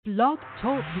Blog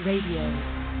Talk Radio.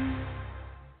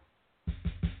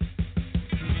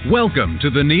 Welcome to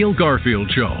the Neil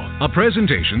Garfield Show, a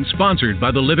presentation sponsored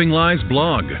by the Living Lies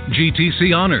blog,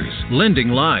 GTC Honors,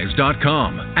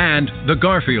 LendingLies.com, and The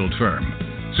Garfield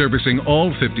Firm, servicing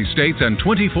all 50 states and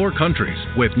 24 countries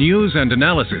with news and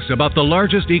analysis about the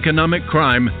largest economic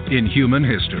crime in human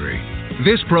history.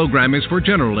 This program is for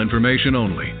general information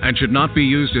only and should not be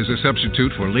used as a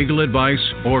substitute for legal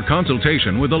advice or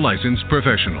consultation with a licensed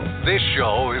professional. This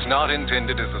show is not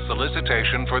intended as a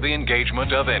solicitation for the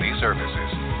engagement of any services.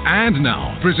 And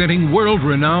now, presenting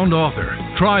world-renowned author,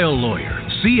 trial lawyer,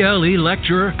 CLE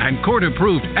lecturer, and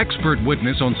court-approved expert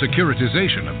witness on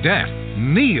securitization of debt,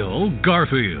 Neil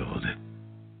Garfield.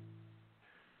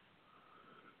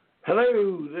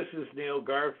 Hello, this is Neil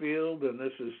Garfield, and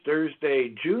this is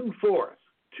Thursday, June 4th,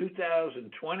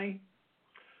 2020.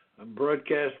 I'm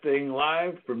broadcasting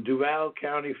live from Duval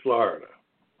County, Florida.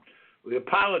 We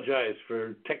apologize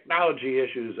for technology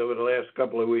issues over the last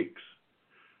couple of weeks.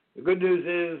 The good news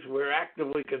is we're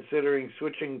actively considering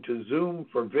switching to Zoom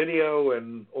for video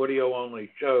and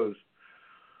audio-only shows.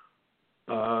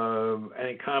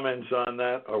 Any comments on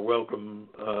that are welcome.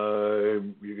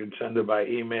 You can send it by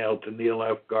email to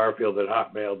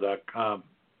neilfgarfield@hotmail.com.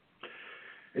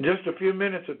 In just a few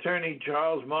minutes, Attorney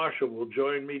Charles Marshall will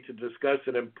join me to discuss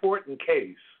an important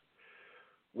case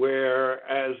where,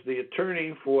 as the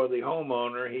attorney for the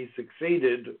homeowner, he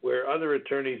succeeded where other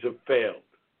attorneys have failed.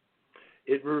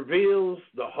 It reveals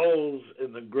the holes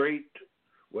in the great,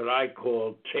 what I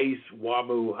call, Chase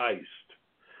Wamu heist.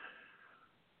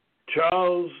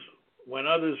 Charles, when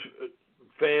others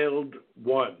failed,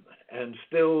 won, and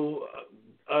still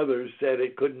others said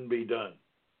it couldn't be done.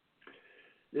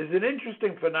 There's an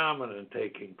interesting phenomenon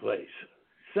taking place.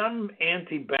 Some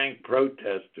anti-bank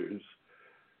protesters,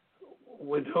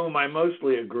 with whom I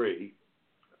mostly agree,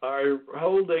 are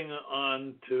holding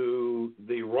on to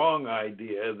the wrong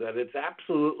idea that it's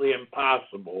absolutely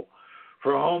impossible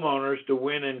for homeowners to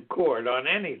win in court on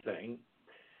anything,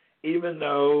 even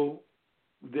though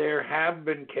there have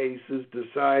been cases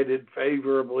decided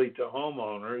favorably to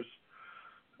homeowners,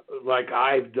 like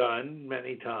I've done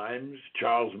many times,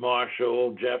 Charles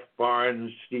Marshall, Jeff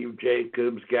Barnes, Steve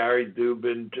Jacobs, Gary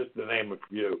Dubin, just to name a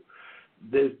few.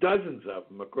 There's dozens of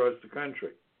them across the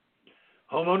country.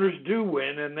 Homeowners do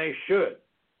win, and they should.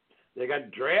 They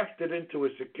got drafted into a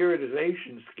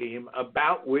securitization scheme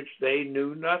about which they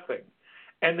knew nothing,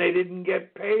 and they didn't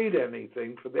get paid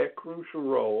anything for their crucial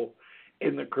role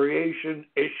in the creation,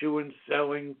 issuance,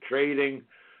 selling, trading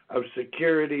of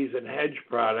securities and hedge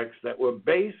products that were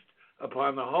based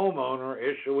upon the homeowner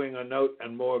issuing a note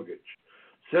and mortgage.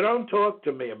 So don't talk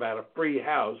to me about a free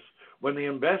house when the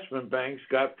investment banks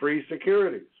got free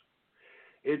securities.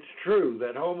 It's true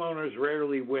that homeowners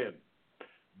rarely win,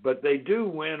 but they do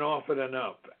win often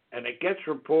enough, and it gets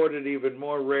reported even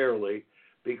more rarely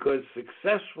because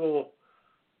successful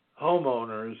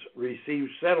homeowners receive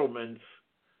settlements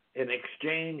in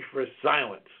exchange for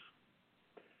silence,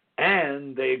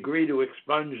 and they agree to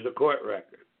expunge the court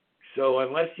record. So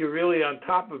unless you're really on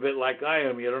top of it like I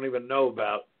am, you don't even know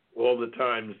about all the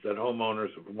times that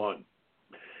homeowners have won.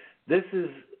 This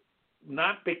is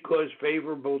not because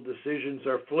favorable decisions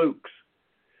are flukes.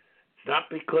 It's not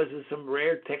because of some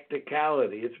rare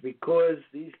technicality. It's because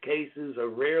these cases are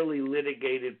rarely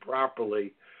litigated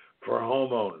properly for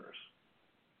homeowners.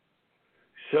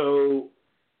 So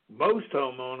most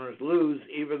homeowners lose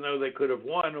even though they could have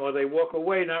won, or they walk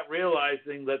away not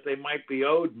realizing that they might be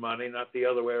owed money, not the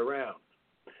other way around.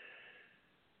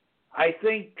 I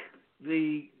think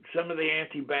some of the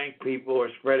anti-bank people are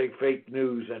spreading fake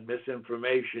news and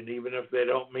misinformation, even if they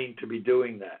don't mean to be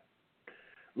doing that.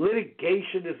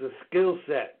 Litigation is a skill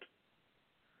set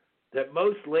that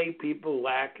most lay people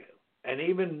lack, and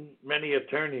even many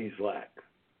attorneys lack.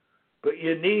 But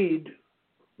you need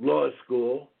law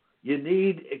school. You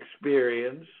need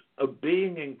experience of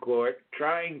being in court,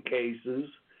 trying cases,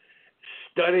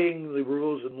 studying the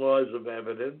rules and laws of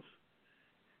evidence,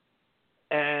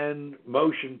 and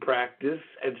motion practice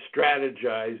and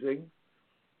strategizing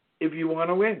if you want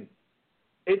to win.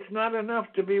 It's not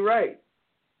enough to be right.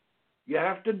 You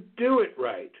have to do it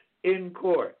right in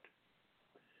court.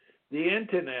 The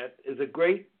internet is a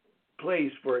great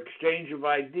place for exchange of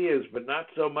ideas, but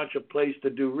not so much a place to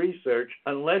do research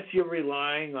unless you're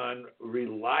relying on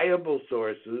reliable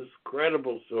sources,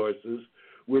 credible sources,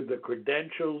 with the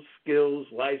credentials,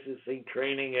 skills, licensing,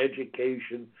 training,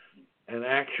 education, and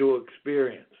actual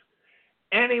experience.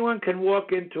 Anyone can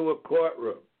walk into a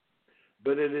courtroom,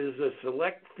 but it is a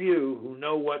select few who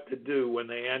know what to do when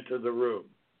they enter the room.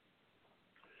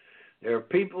 There are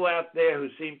people out there who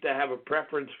seem to have a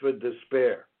preference for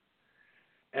despair.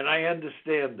 And I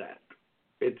understand that.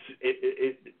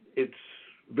 It's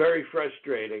very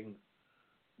frustrating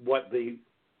what the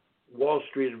Wall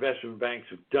Street investment banks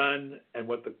have done and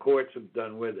what the courts have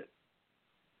done with it.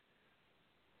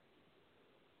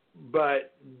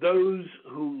 But those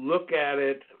who look at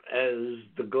it as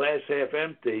the glass half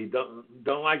empty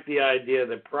don't like the idea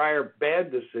that prior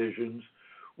bad decisions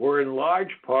were in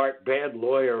large part bad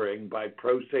lawyering by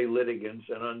pro se litigants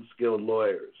and unskilled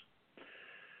lawyers.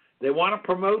 They want to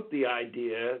promote the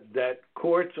idea that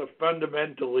courts are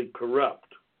fundamentally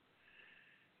corrupt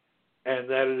and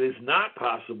that it is not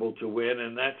possible to win,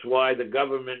 and that's why the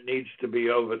government needs to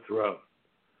be overthrown.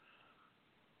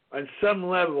 On some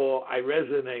level, I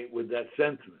resonate with that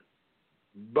sentiment,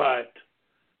 but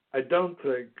I don't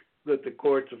think that the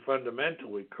courts are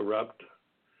fundamentally corrupt.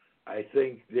 I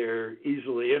think they're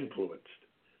easily influenced.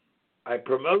 I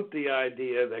promote the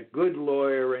idea that good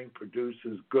lawyering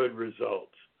produces good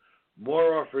results,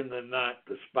 more often than not,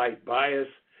 despite bias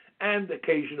and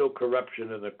occasional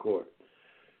corruption in the court.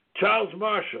 Charles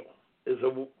Marshall is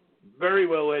a very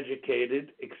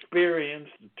well-educated,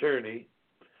 experienced attorney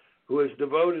who has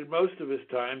devoted most of his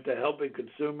time to helping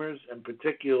consumers and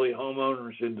particularly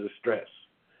homeowners in distress.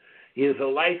 He is a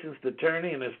licensed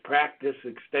attorney and his practice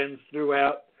extends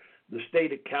throughout the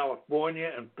state of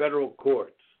California and federal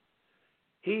courts.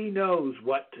 He knows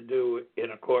what to do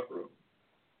in a courtroom.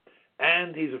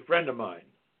 And he's a friend of mine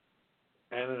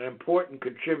and an important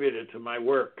contributor to my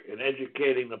work in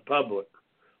educating the public,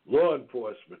 law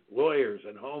enforcement, lawyers,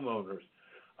 and homeowners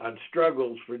on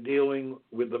struggles for dealing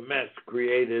with the mess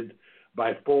created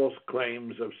by false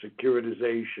claims of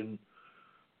securitization,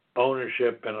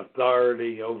 ownership, and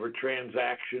authority over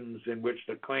transactions in which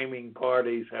the claiming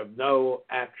parties have no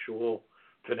actual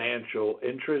financial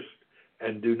interest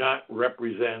and do not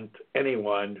represent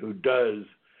anyone who does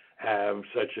have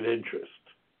such an interest.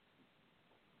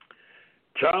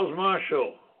 Charles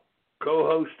Marshall,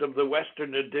 co-host of the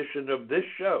Western edition of this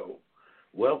show,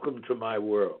 welcome to my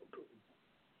world.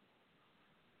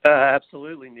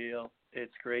 Absolutely, Neil.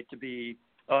 It's great to be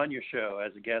on your show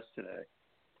as a guest today.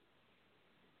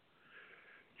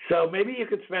 So maybe you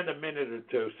could spend a minute or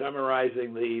two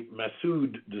summarizing the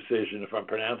Massoud decision, if I'm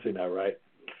pronouncing that right,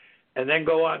 and then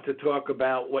go on to talk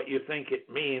about what you think it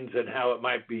means and how it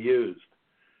might be used.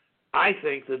 I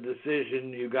think the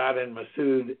decision you got in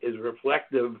Massoud is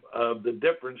reflective of the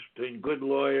difference between good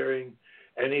lawyering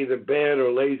and either bad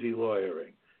or lazy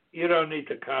lawyering. You don't need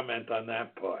to comment on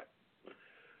that part.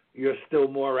 You're still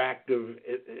more active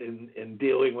in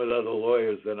dealing with other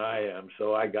lawyers than I am,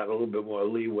 so I got a little bit more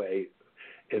leeway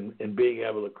in being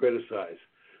able to criticize.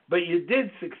 But you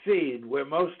did succeed where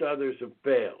most others have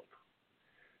failed.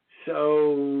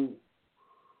 So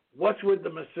what's with the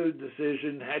Massoud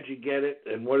decision? How'd you get it,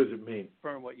 and what does it mean?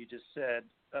 From what you just said,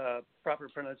 proper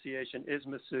pronunciation is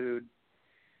Massoud.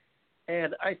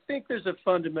 And I think there's a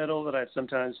fundamental that I've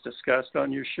sometimes discussed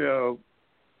on your show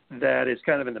that is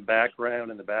kind of in the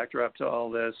background and the backdrop to all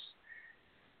this.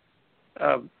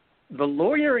 The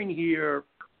lawyering here,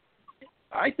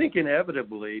 I think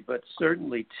inevitably, but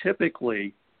certainly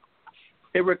typically,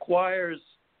 it requires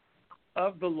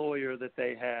of the lawyer that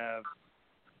they have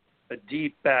a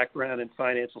deep background in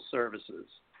financial services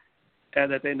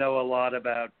and that they know a lot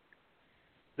about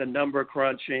the number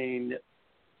crunching,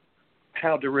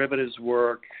 how derivatives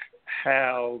work,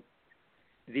 how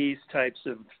these types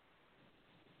of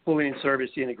pooling and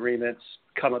servicing agreements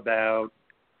come about,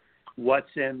 what's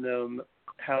in them,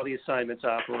 how the assignments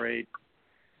operate.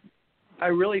 I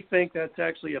really think that's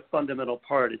actually a fundamental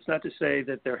part. It's not to say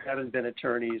that there haven't been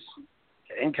attorneys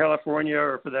in California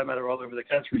or for that matter all over the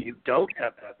country who don't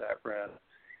have that background,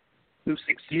 who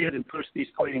succeeded and pushed these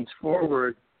claims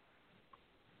forward.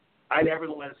 I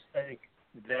nevertheless think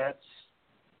that's,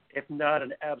 if not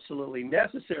an absolutely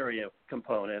necessary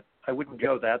component, I wouldn't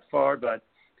go that far, but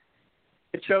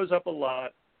it shows up a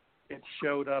lot. It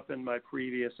showed up in my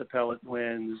previous appellate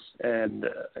wins and,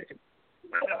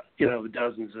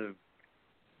 dozens of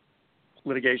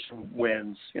litigation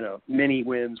wins, many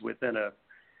wins within a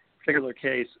particular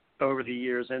case over the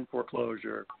years in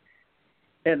foreclosure.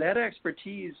 And that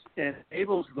expertise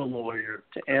enables the lawyer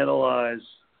to analyze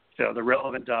the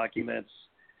relevant documents,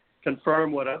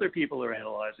 confirm what other people are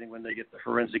analyzing when they get the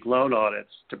forensic loan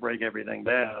audits to break everything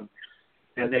down.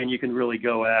 And then you can really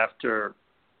go after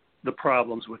the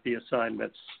problems with the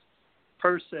assignments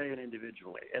per se and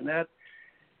individually. And that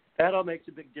all makes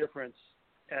a big difference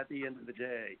at the end of the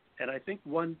day. And I think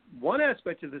one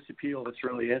aspect of this appeal that's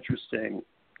really interesting,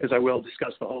 as I will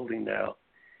discuss the holding now,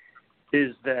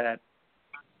 is that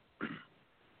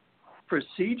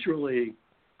procedurally,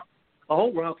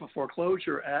 whole wrongful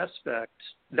foreclosure aspect,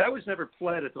 that was never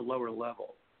pled at the lower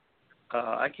level.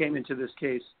 I came into this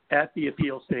case at the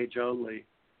appeal stage only.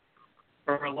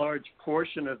 For a large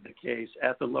portion of the case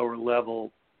at the lower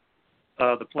level,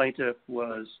 the plaintiff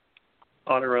was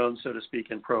on her own, so to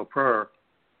speak, in pro per.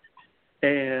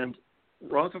 And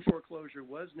wrongful foreclosure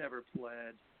was never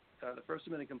pled. The First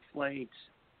Amendment complaint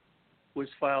was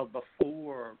filed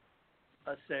before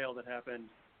a sale that happened,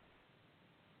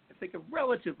 I think, a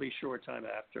relatively short time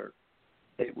after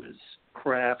it was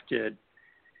crafted.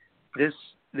 This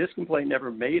complaint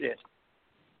never made it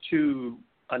to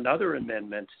another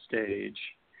amendment stage.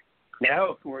 Now,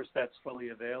 of course, that's fully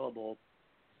available,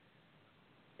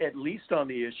 at least on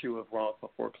the issue of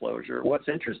wrongful foreclosure. What's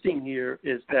interesting here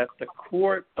is that the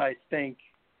court, I think,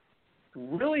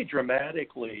 really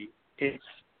dramatically, it's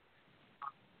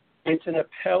an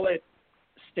appellate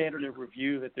standard of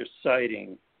review that they're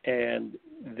citing, and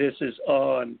this is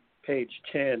on page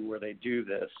 10 where they do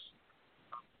this.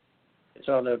 It's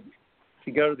on if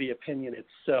you go to the opinion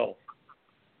itself,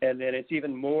 and then it's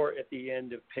even more at the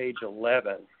end of page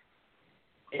 11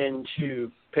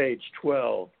 into page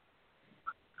 12,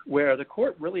 where the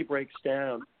court really breaks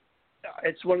down.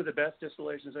 It's one of the best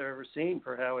distillations I've ever seen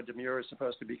for how a demurrer is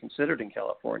supposed to be considered in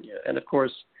California. And, of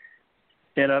course,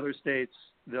 in other states,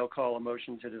 they'll call a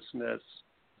motion to dismiss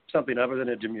something other than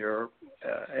a demurrer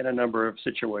in a number of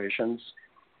situations.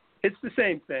 It's the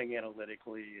same thing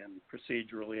analytically and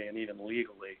procedurally and even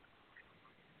legally.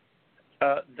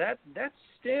 That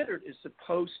standard is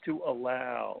supposed to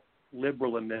allow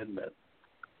liberal amendment.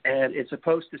 And it's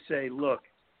supposed to say, look,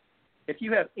 if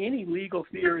you have any legal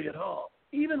theory at all,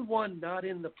 even one not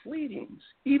in the pleadings,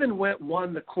 even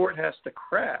one the court has to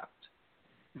craft,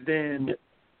 then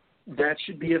that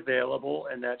should be available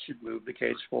and that should move the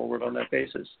case forward on that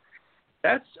basis.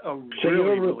 That's a So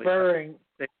you're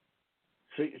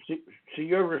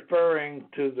referring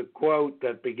to the quote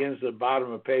that begins at the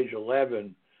bottom of page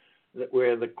 11,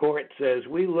 where the court says,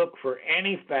 we look for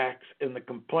any facts in the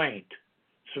complaint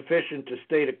sufficient to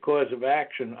state a cause of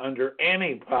action under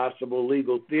any possible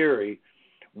legal theory,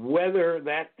 whether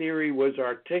that theory was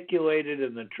articulated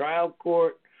in the trial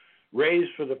court, raised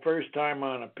for the first time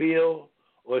on appeal,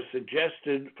 or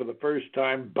suggested for the first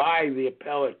time by the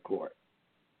appellate court.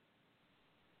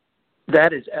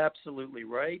 That is absolutely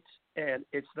right, and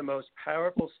it's the most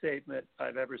powerful statement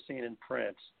I've ever seen in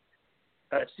print.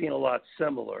 I've seen a lot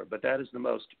similar, but that is the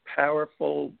most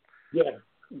powerful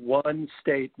one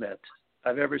statement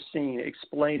I've ever seen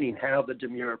explaining how the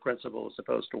demurrer principle is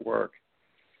supposed to work.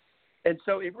 And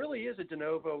so it really is a de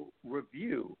novo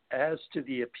review as to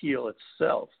the appeal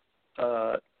itself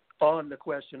on the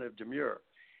question of demurrer.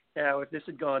 Now, if this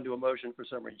had gone to a motion for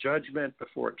summary judgment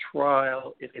before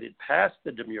trial, if it had passed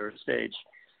the demurrer stage,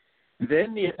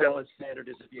 then the appellate standard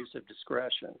is abuse of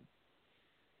discretion.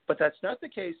 But that's not the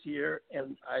case here,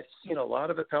 and I've seen a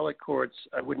lot of appellate courts.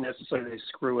 I wouldn't necessarily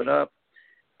screw it up,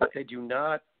 but they do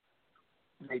not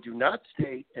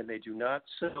state, and they do not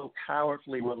so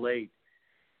powerfully relate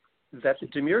that the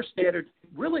demurrer standard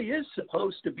really is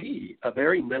supposed to be a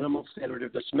very minimal standard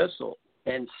of dismissal.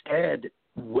 Instead,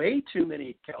 way too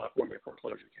many California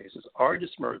foreclosure cases are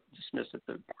dismissed at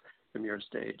the demurrer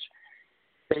stage.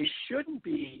 They shouldn't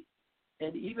be,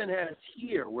 and even as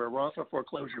here, where wrongful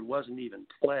foreclosure wasn't even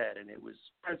pled, and it was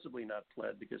principally not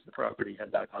pled because the property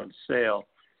had not gone to sale,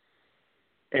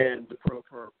 and the pro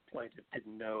per plaintiff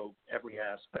didn't know every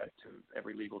aspect of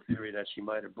every legal theory that she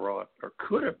might have brought or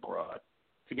could have brought.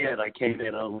 Again, I came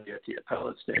in only at the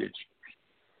appellate stage.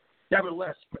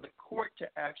 Nevertheless, for the court to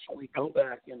actually go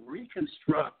back and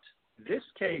reconstruct this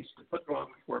case to put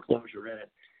wrongful foreclosure in it,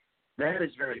 that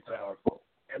is very powerful.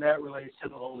 And that relates to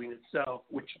the holding itself,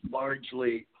 which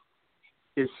largely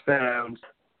is found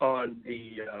on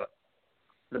the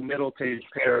middle page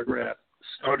paragraph,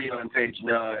 starting on page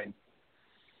 9.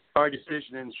 Our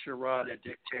decision in Sharada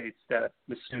dictates that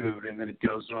Massoud, and then it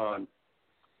goes on.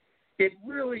 It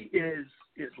really is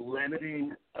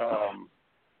limiting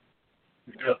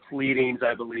the pleadings,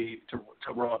 I believe, to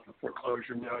wrongful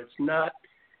foreclosure. Now, it's not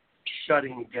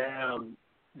shutting down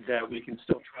that we can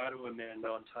still try to amend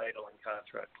on title and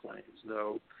contract claims,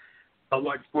 though a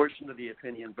large portion of the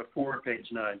opinion before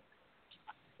page 9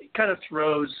 it kind of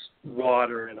throws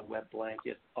water in a wet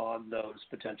blanket on those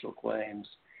potential claims.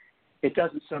 It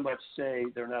doesn't so much say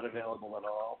they're not available at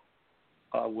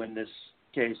all when this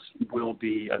case will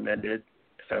be amended,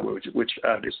 which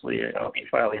obviously I'll be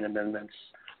filing amendments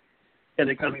in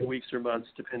the coming weeks or months,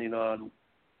 depending on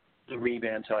the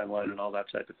remand timeline and all that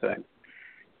type of thing.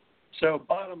 So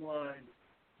bottom line,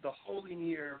 the holding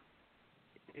here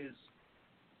is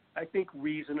I think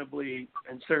reasonably,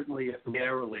 and certainly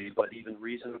narrowly, but even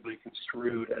reasonably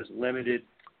construed as limited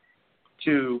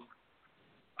to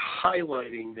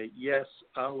highlighting that yes,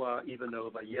 Allah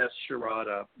Ivanova, yes,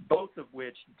 Sharada, both of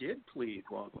which did plead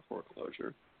wrongful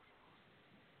foreclosure,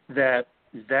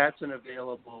 that's an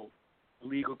available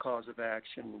legal cause of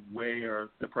action where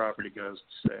the property goes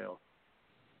to sale.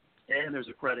 And there's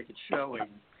a predicate showing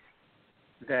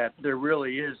that there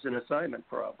really is an assignment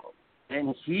problem.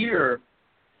 And here,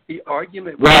 the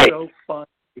argument was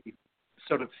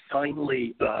so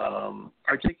finely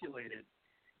articulated.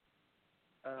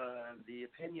 The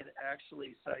opinion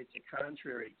actually cites a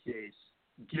contrary case,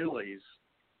 Gillies,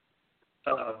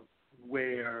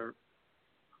 where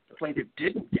the plaintiff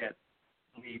didn't get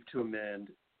leave to amend,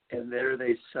 and there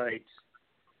they cite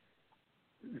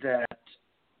that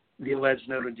the alleged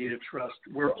note and deed of trust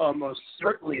were almost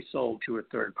certainly sold to a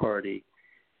third party.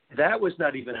 That was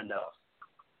not even enough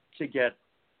to get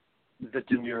the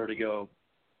demurrer to go,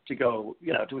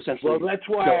 to essentially. Well, that's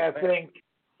why I think,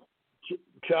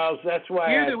 Charles. That's why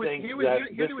here there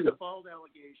was a bald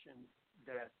allegation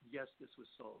that yes, this was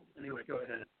sold. Anyway, go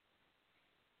ahead.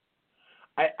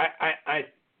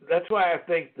 That's why I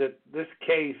think that this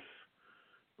case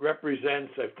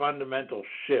represents a fundamental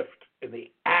shift in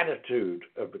the attitude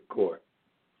of the court.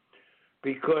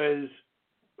 Because,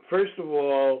 first of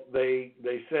all, they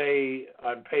say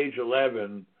on page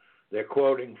 11, they're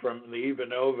quoting from the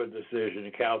Ivanova decision,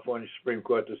 the California Supreme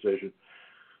Court decision,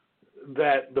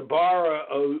 that the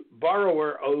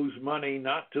borrower owes money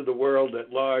not to the world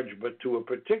at large, but to a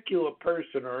particular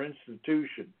person or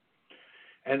institution.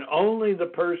 And only the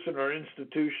person or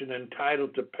institution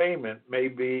entitled to payment may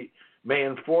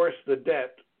enforce the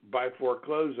debt by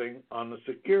foreclosing on the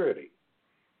security.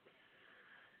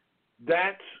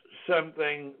 That's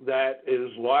something that is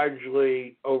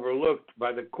largely overlooked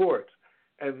by the courts.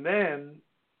 And then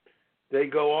they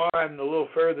go on a little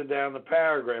further down the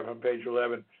paragraph on page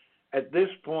 11. At this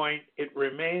point, it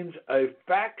remains a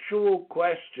factual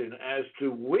question as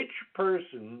to which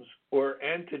persons or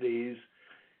entities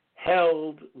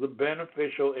held the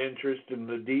beneficial interest in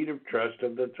the deed of trust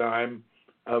at the time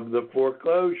of the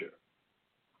foreclosure.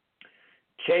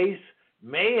 Chase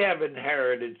may have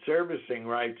inherited servicing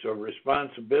rights or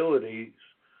responsibilities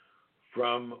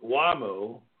from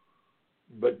WAMU,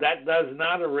 but that does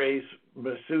not erase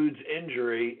Massoud's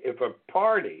injury if a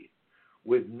party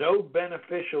with no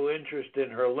beneficial interest in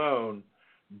her loan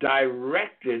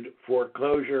directed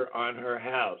foreclosure on her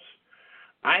house.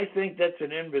 I think that's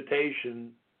an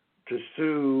invitation to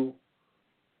sue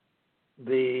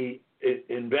the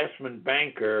investment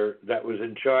banker that was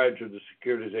in charge of the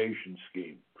securitization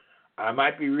scheme. I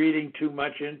might be reading too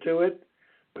much into it,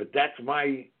 but that's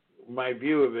my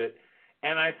view of it.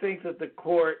 And I think that the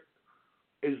court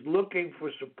is looking for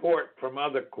support from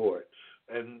other courts.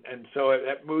 And so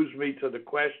that moves me to the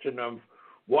question of,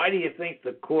 why do you think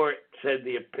the court said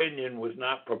the opinion was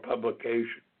not for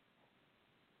publication?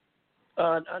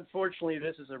 Unfortunately,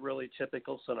 this is a really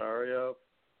typical scenario.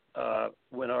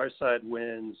 When our side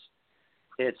wins,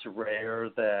 it's rare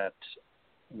that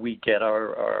we get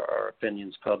our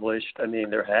opinions published. I mean,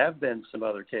 there have been some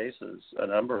other cases, a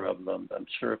number of them. I'm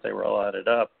sure if they were all added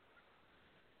up,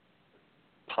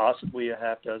 possibly a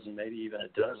half dozen, maybe even a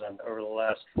dozen over the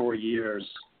last 4 years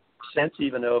since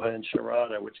Ivanova and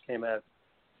Sharada, which came out,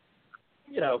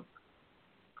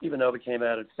 Ivanova came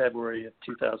out in February of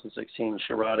 2016.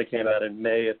 Sharada came out in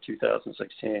May of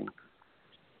 2016.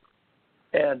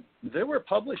 And there were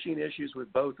publishing issues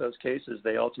with both those cases.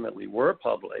 They ultimately were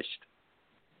published,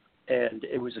 and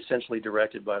it was essentially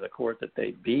directed by the court that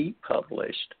they be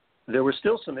published. There were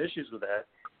still some issues with that.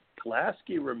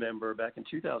 Lasky, remember, back in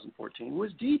 2014,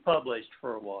 was depublished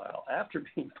for a while after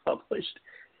being published.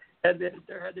 And then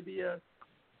there had to be a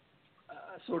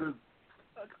sort of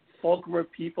a fulcrum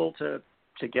of people to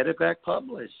get it back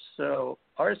published. So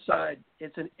our side,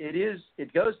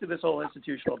 it goes to this whole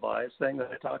institutional bias thing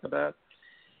that I talk about.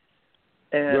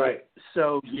 And right.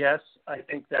 So, yes, I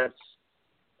think that's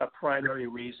a primary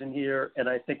reason here, and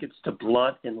I think it's to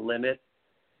blunt and limit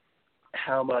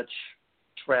how much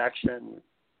traction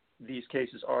these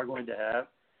cases are going to have.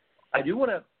 I do want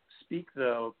to speak,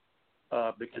 though,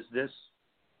 because this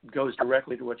goes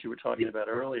directly to what you were talking about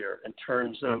earlier in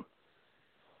terms of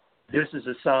this is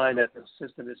a sign that the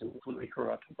system is completely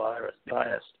corrupt and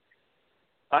biased.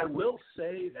 I will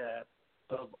say that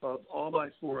of all my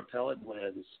 4 appellate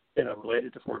wins,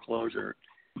 related to foreclosure,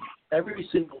 every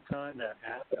single time that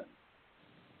happened,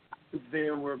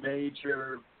 there were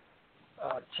major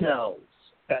tells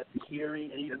at the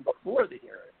hearing and even before the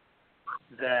hearing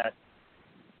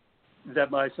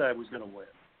that my side was going to win.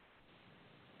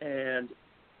 And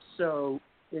So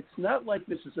it's not like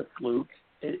this is a fluke.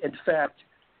 In fact,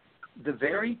 the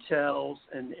very tells,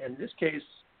 and in this case,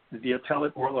 the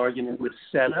appellate oral argument was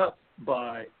set up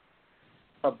by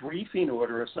a briefing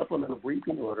order, a supplemental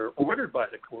briefing order ordered by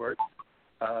the court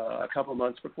a couple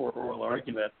months before oral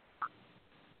argument.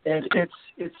 And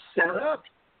it's set up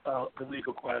the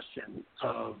legal question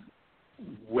of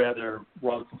whether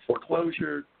wrongful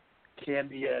foreclosure can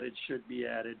be added, should be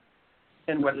added,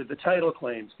 and whether the title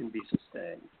claims can be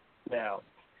sustained. Now,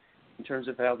 in terms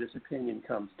of how this opinion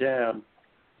comes down,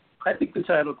 I think the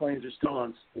title claims are still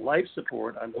on life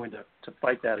support. I'm going to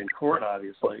fight that in court,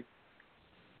 obviously.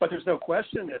 But there's no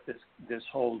question that this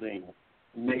holding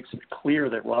makes it clear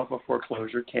that wrongful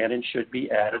foreclosure can and should be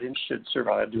added and should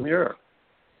survive demurrer.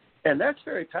 And that's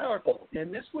very powerful.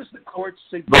 And this was the court's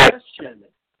suggestion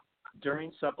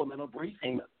during supplemental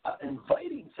briefing,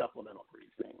 inviting supplemental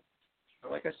briefing.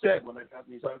 Like I said, when I got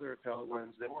these other appellate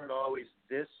ones, they weren't always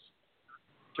this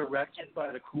directed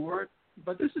by the court,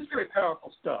 but this is very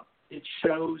powerful stuff. It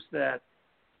shows that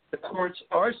the courts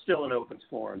are still an open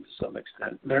forum to some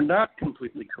extent. They're not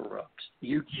completely corrupt.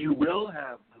 You will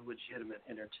have the legitimate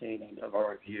entertaining of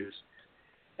our views.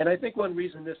 And I think one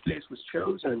reason this case was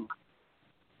chosen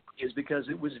is because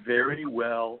it was very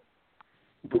well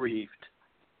briefed,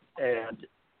 and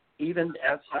even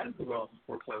outside of the wrongful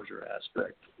foreclosure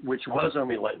aspect, which was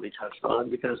only lightly touched on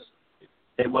because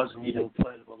it wasn't even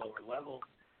played at a lower level.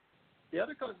 The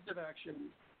other causes of action,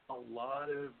 a lot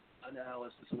of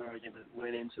analysis and argument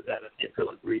went into that at the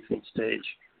appellate briefing stage.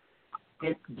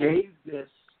 It gave this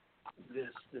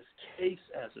case,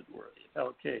 as it were, the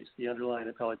appellate case, the underlying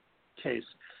appellate case,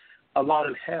 a lot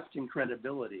of heft and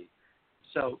credibility.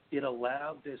 So it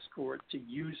allowed this court to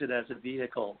use it as a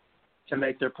vehicle to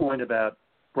make their point about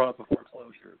wrongful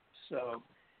foreclosure. So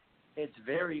it's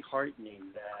very heartening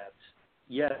that,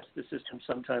 yes, the system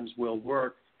sometimes will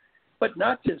work, but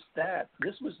not just that.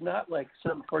 This was not like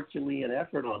some Herculean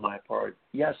effort on my part.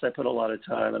 Yes, I put a lot of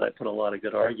time and I put a lot of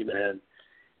good argument in,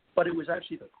 but it was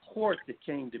actually the court that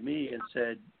came to me and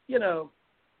said,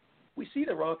 we see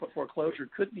the wrongful foreclosure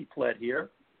could be pled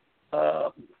here.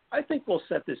 I think we'll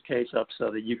set this case up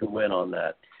so that you can win on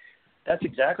that. That's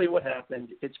exactly what happened.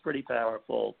 It's pretty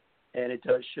powerful, and it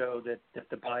does show that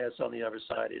the bias on the other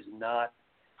side is not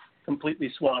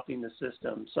completely swapping the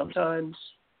system. Sometimes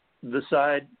the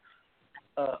side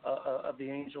of the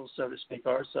angels, so to speak,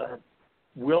 our side,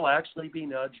 will actually be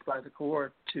nudged by the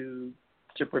court to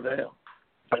prevail.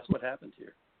 That's what happened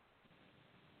here.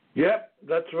 Yep,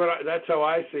 that's how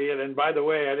I see it. And by the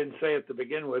way, I didn't say it to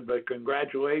begin with, but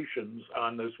congratulations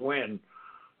on this win.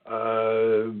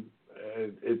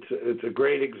 It's a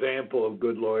great example of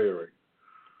good lawyering.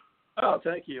 Oh,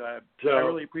 thank you. I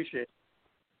really appreciate it.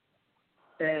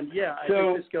 And yeah, I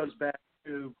think this goes back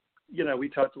to, we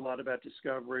talked a lot about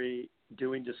discovery,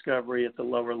 doing discovery at the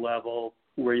lower level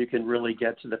where you can really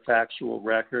get to the factual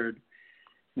record,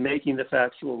 making the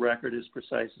factual record as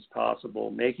precise as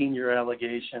possible, making your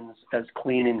allegations as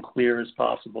clean and clear as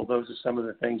possible. Those are some of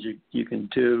the things you can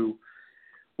do.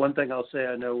 One thing I'll say,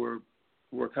 I know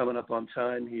we're coming up on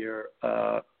time here.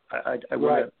 I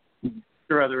want to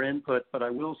hear other input, but I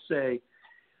will say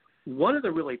one of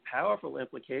the really powerful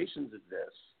implications of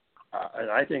this,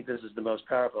 and I think this is the most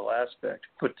powerful aspect,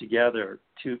 put together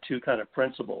two kind of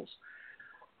principles.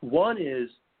 One is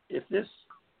if this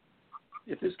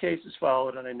case is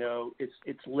followed, and I know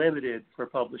it's limited for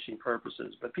publishing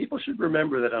purposes, but people should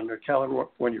remember that under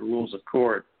California rules of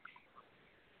court,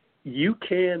 you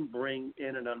can bring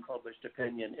in an unpublished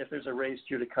opinion if there's a res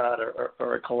judicata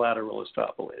or a collateral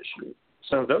estoppel issue.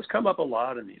 So those come up a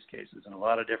lot in these cases in a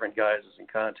lot of different guises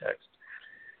and contexts.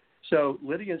 So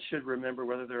litigants should remember,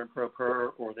 whether they're in pro per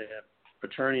or they have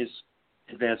attorneys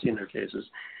advancing their cases,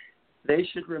 they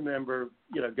should remember,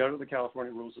 go to the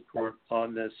California rules of court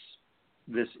on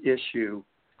this issue,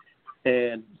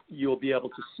 and you'll be able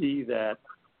to see that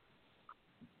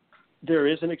there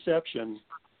is an exception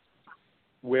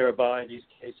whereby these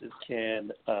cases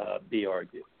can be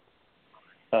argued.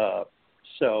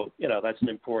 So, that's an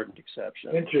important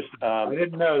exception. Interesting. I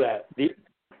didn't know that. This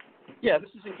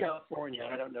is in California.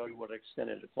 I don't know to what extent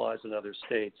it applies in other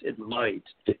states. It might,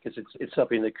 because it's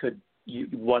something that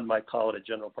one might call it a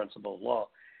general principle of law.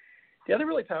 The other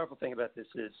really powerful thing about this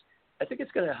is I think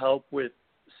it's going to help with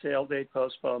sale date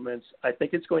postponements. I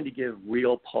think it's going to give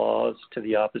real pause to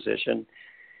the opposition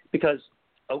because,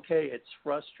 okay, it's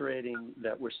frustrating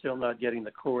that we're still not getting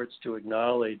the courts to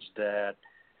acknowledge that,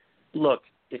 look,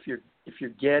 if you're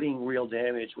getting real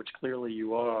damage, which clearly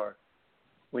you are,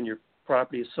 when your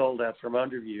property is sold out from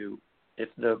under you, if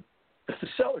the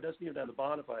seller doesn't even have the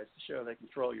bona fides to show they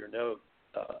control your note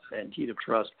and deed of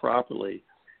trust properly,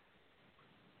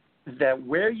 that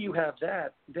where you have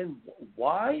that, then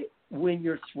why, when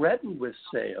you're threatened with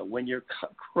sale, when your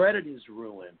credit is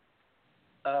ruined,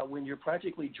 when you're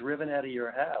practically driven out of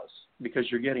your house because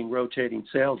you're getting rotating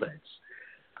sale dates,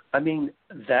 I mean,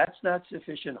 that's not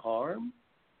sufficient harm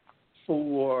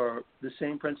for the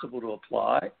same principle to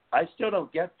apply? I still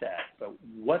don't get that. But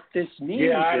what this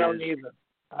means I don't either.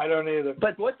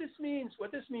 But what this means,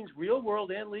 real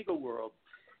world and legal world,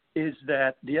 is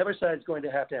that the other side is going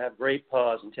to have great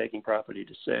pause in taking property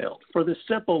to sale for the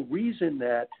simple reason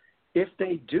that if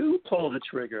they do pull the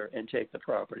trigger and take the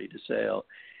property to sale,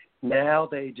 now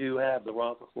they do have the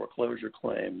wrongful foreclosure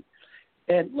claim.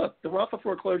 And look, the wrongful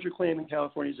foreclosure claim in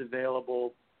California is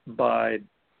available by,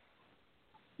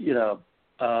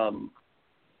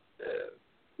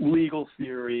 legal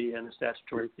theory and the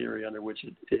statutory theory under which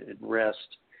it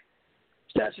rests.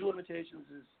 Statute of limitations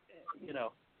is,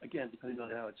 again, depending on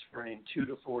how it's framed, 2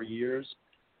 to 4 years.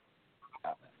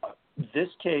 This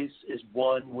case is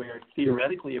one where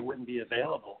theoretically it wouldn't be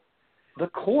available. The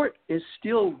court is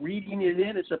still reading it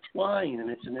in, it's applying, and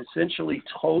it's essentially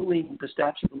tolling the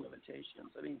statute of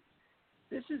limitations. I mean,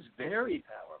 this is very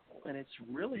powerful, and it's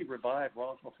really revived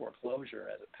wrongful foreclosure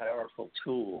as a powerful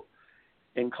tool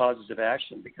in causes of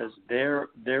action because there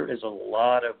is a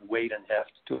lot of weight and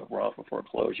heft to a wrongful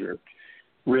foreclosure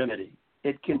remedy.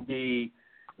 It can be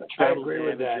travel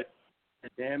damages. The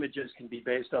damages can be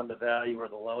based on the value or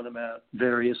the loan amount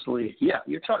variously. Yeah,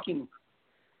 you're talking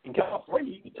in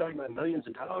California, you're talking about millions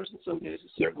of dollars in some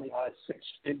cases, certainly high six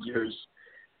figures.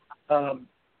 I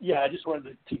just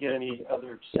wanted to get any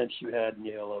other sense you had,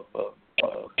 Neil, of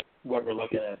what we're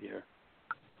looking at here.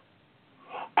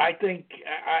 I think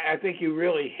you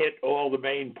really hit all the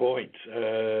main points,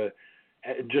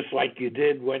 just like you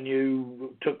did when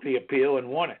you took the appeal and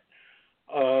won it.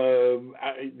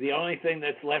 The only thing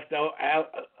that's left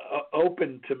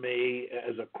open to me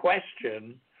as a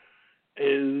question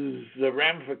is the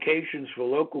ramifications for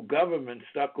local government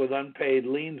stuck with unpaid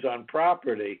liens on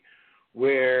property,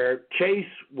 where Chase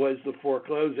was the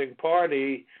foreclosing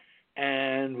party,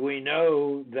 and we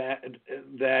know that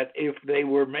if they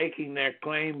were making their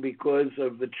claim because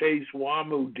of the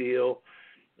Chase-WAMU deal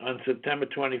on September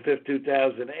 25th,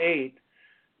 2008,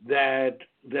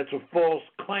 that's a false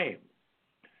claim.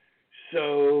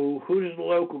 So who does the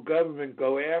local government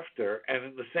go after?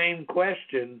 And the same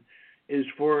question is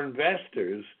for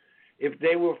investors. If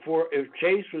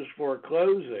Chase was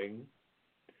foreclosing,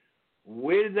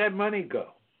 where did that money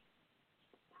go?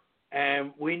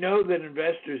 And we know that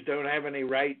investors don't have any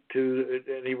right,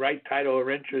 title, or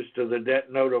interest to the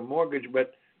debt, note, or mortgage.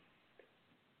 But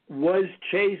was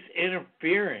Chase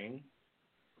interfering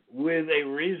with a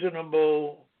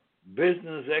reasonable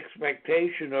business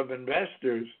expectation of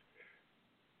investors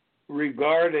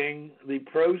regarding the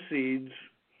proceeds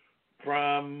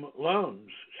from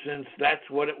loans, since that's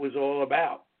what it was all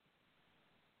about?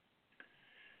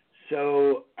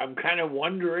 So I'm kind of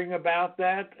wondering about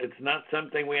that. It's not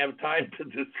something we have time to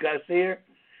discuss here,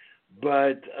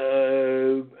 but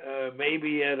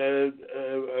maybe at a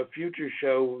future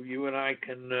show, you and I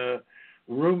can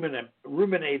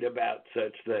ruminate about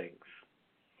such things.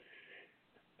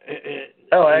 In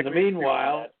the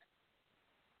meanwhile,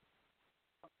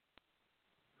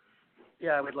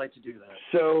 I would like to do that.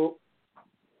 So,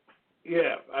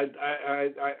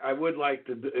 I would like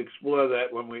to explore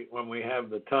that when we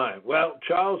have the time. Well,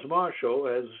 Charles Marshall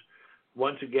has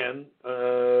once again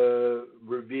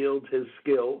revealed his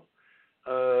skill,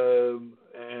 and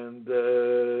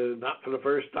not for the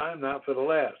first time, not for the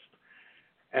last.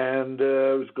 And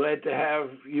I was glad to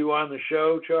have you on the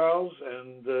show, Charles,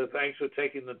 and thanks for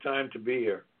taking the time to be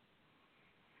here.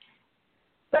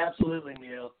 Absolutely,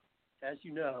 Neil. As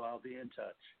you know, I'll be in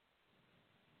touch.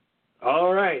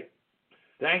 All right.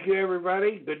 Thank you,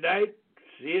 everybody. Good night.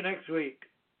 See you next week.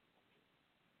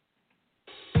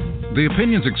 The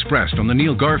opinions expressed on The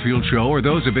Neil Garfield Show are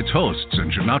those of its hosts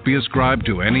and should not be ascribed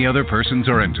to any other persons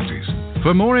or entities.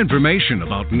 For more information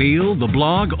about Neil, the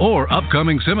blog, or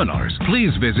upcoming seminars,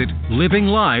 please visit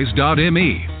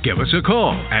livinglies.me. Give us a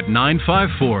call at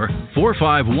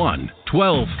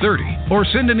 954-451-1230 or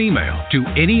send an email to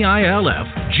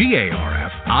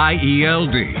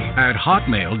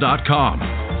neilgarfield@hotmail.com.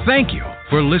 Thank you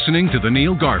for listening to The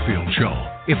Neil Garfield Show.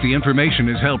 If the information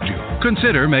has helped you,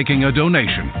 consider making a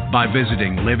donation by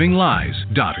visiting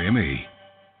livinglies.me.